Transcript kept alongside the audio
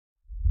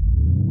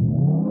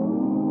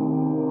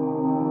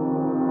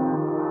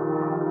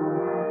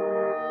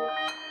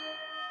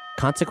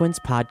Consequence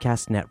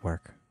Podcast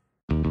Network.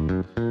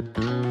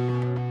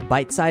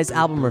 Bite-sized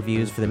album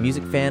reviews for the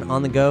music fan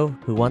on the go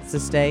who wants to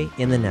stay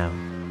in the know.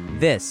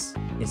 This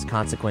is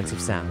Consequence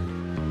of Sound.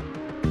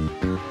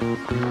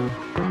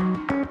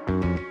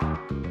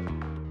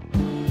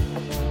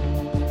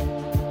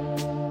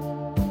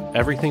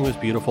 Everything Was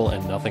Beautiful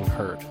and Nothing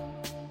Hurt.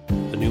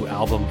 The new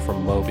album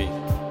from Moby.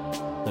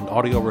 An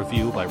audio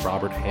review by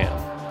Robert Ham.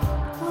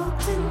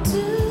 Walked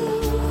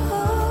into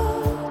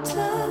hard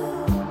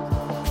times,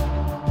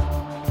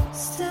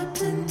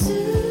 stepped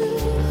into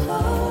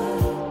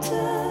hard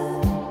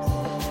times.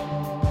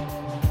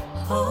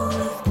 All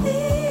of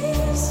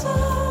these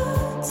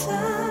hard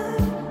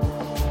times.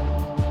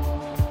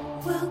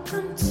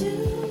 Welcome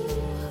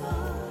to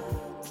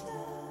hard times.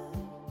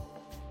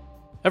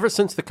 Ever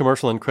since the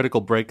commercial and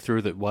critical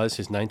breakthrough that was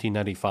his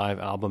 1995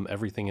 album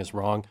Everything Is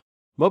Wrong,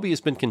 Moby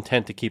has been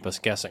content to keep us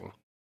guessing.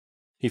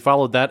 He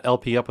followed that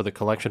LP up with a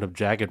collection of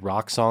jagged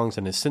rock songs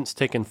and has since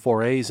taken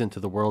forays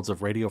into the worlds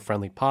of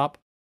radio-friendly pop,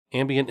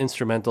 ambient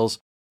instrumentals,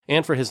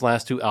 and for his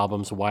last two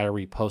albums,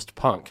 wiry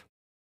post-punk.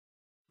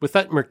 With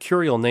that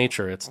mercurial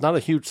nature, it's not a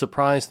huge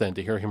surprise then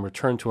to hear him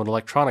return to an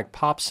electronic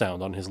pop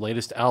sound on his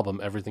latest album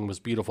Everything Was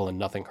Beautiful and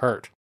Nothing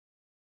Hurt.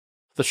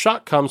 The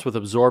shock comes with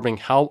absorbing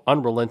how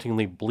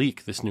unrelentingly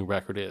bleak this new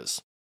record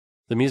is.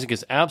 The music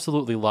is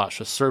absolutely lush,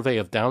 a survey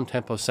of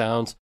down-tempo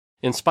sounds,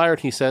 inspired,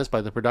 he says, by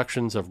the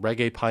productions of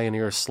reggae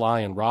pioneers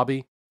Sly and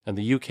Robbie and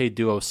the UK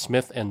duo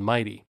Smith and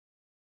Mighty.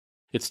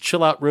 Its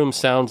chill-out room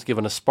sounds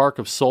given a spark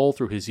of soul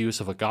through his use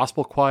of a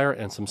gospel choir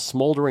and some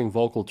smoldering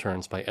vocal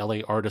turns by LA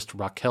artist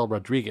Raquel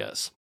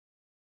Rodriguez.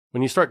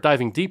 When you start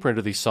diving deeper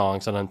into these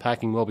songs and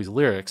unpacking Moby's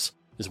lyrics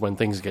is when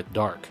things get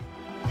dark.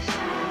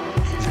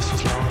 This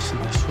was lost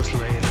and this was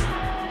later.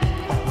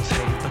 Always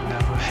hate but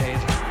never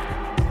hate.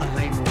 A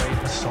late wait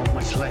but so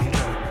much later.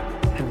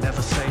 And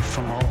never safe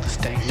from all this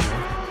danger.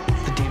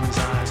 The demon's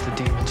eyes, the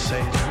demon's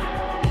Satan.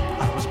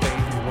 I was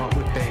baiting what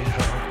would bait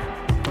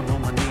her. Don't know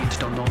my needs,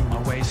 don't know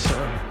my ways,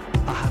 sir.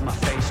 I had my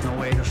face, no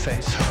way to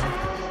face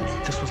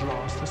her. This was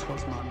lost, this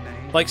was my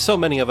name. Like so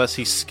many of us,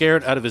 he's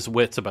scared out of his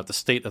wits about the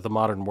state of the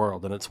modern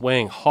world, and it's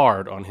weighing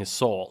hard on his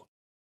soul.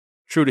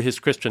 True to his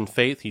Christian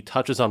faith, he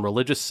touches on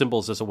religious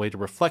symbols as a way to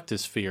reflect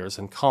his fears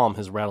and calm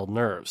his rattled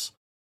nerves.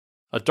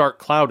 A Dark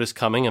Cloud Is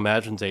Coming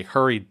imagines a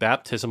hurried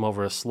baptism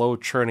over a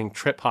slow-churning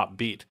trip-hop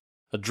beat,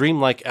 a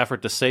dreamlike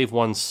effort to save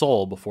one's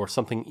soul before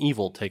something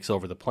evil takes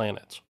over the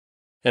planet.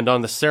 And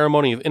on The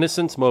Ceremony of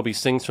Innocence, Moby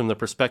sings from the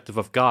perspective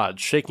of God,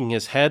 shaking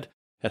his head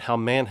at how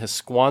man has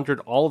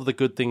squandered all of the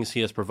good things he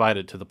has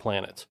provided to the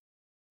planet.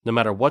 No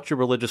matter what your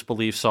religious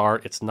beliefs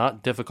are, it's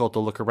not difficult to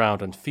look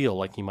around and feel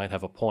like you might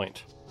have a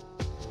point.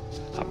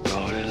 I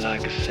brought it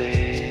like a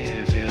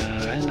savior,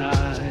 and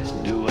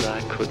I knew what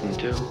I couldn't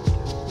do.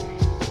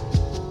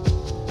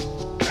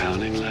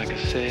 Drowning like a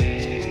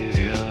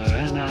savior,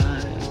 and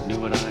I knew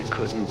what I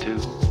couldn't do.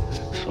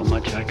 So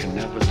much I can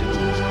never do.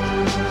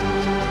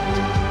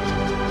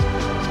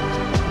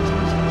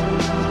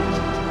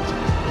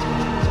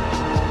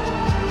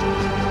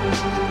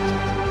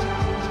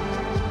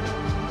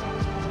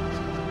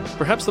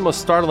 Perhaps the most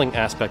startling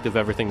aspect of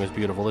Everything Was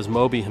Beautiful is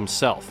Moby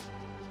himself.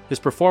 His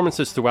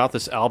performances throughout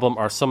this album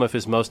are some of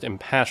his most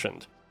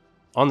impassioned.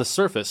 On the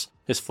surface,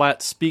 his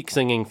flat speak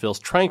singing feels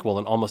tranquil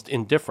and almost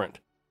indifferent.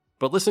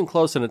 But listen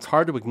close and it's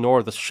hard to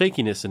ignore the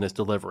shakiness in his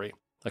delivery,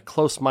 a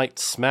close mic'd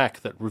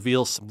smack that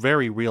reveals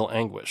very real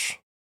anguish.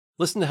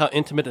 Listen to how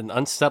intimate and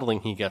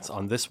unsettling he gets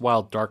on This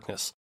Wild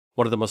Darkness,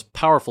 one of the most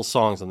powerful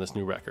songs on this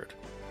new record.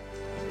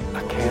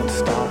 I can't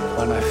stop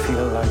when I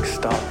feel like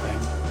stopping.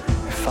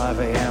 At 5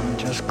 a.m.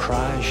 just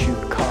cries you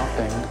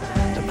coughing.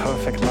 The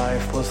perfect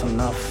life was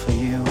enough for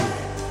you,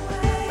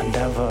 and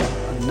ever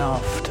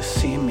enough to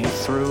see me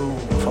through.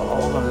 For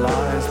all the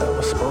lies that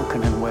were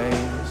spoken in ways,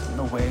 and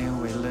the way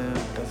we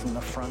lived as an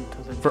affront to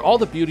the... For all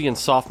the beauty and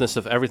softness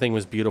of Everything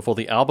Was Beautiful,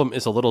 the album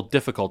is a little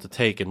difficult to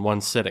take in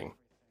one sitting.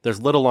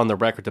 There's little on the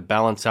record to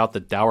balance out the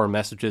dour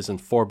messages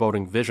and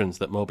foreboding visions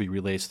that Moby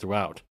relays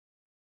throughout.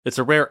 It's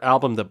a rare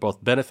album that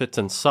both benefits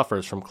and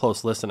suffers from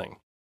close listening.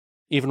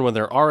 Even when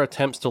there are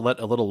attempts to let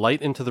a little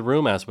light into the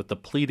room, as with the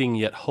pleading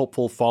yet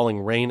hopeful falling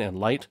rain and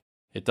light,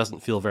 it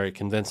doesn't feel very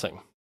convincing.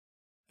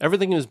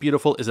 Everything Was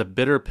Beautiful is a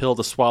bitter pill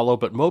to swallow,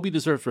 but Moby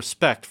deserves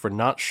respect for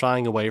not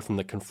shying away from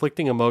the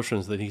conflicting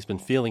emotions that he's been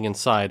feeling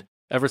inside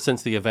ever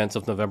since the events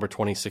of November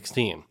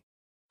 2016.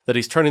 That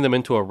he's turning them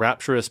into a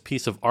rapturous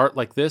piece of art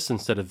like this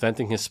instead of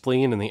venting his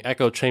spleen in the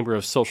echo chamber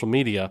of social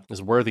media is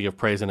worthy of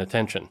praise and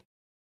attention.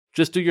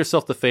 Just do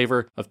yourself the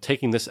favor of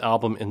taking this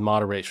album in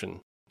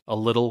moderation. A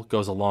little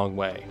goes a long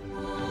way.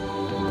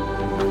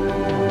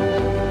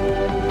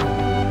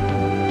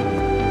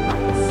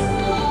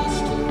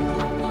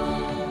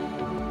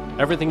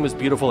 Everything Was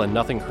Beautiful and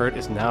Nothing Hurt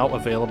is now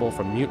available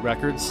from Mute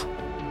Records.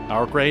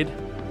 Our grade,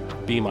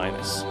 B-.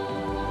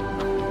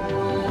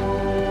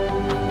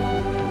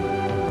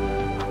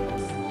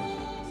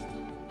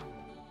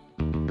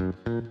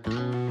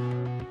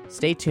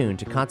 Stay tuned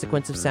to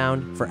Consequence of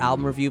Sound for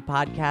album review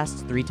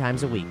podcasts 3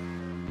 times a week.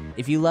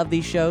 If you love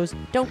these shows,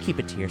 don't keep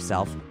it to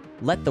yourself.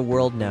 let the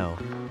world know.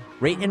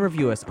 Rate and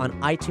review us on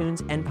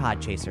iTunes and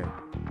Podchaser.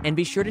 And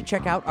be sure to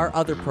check out our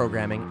other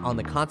programming on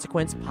the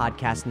Consequence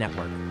Podcast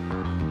Network.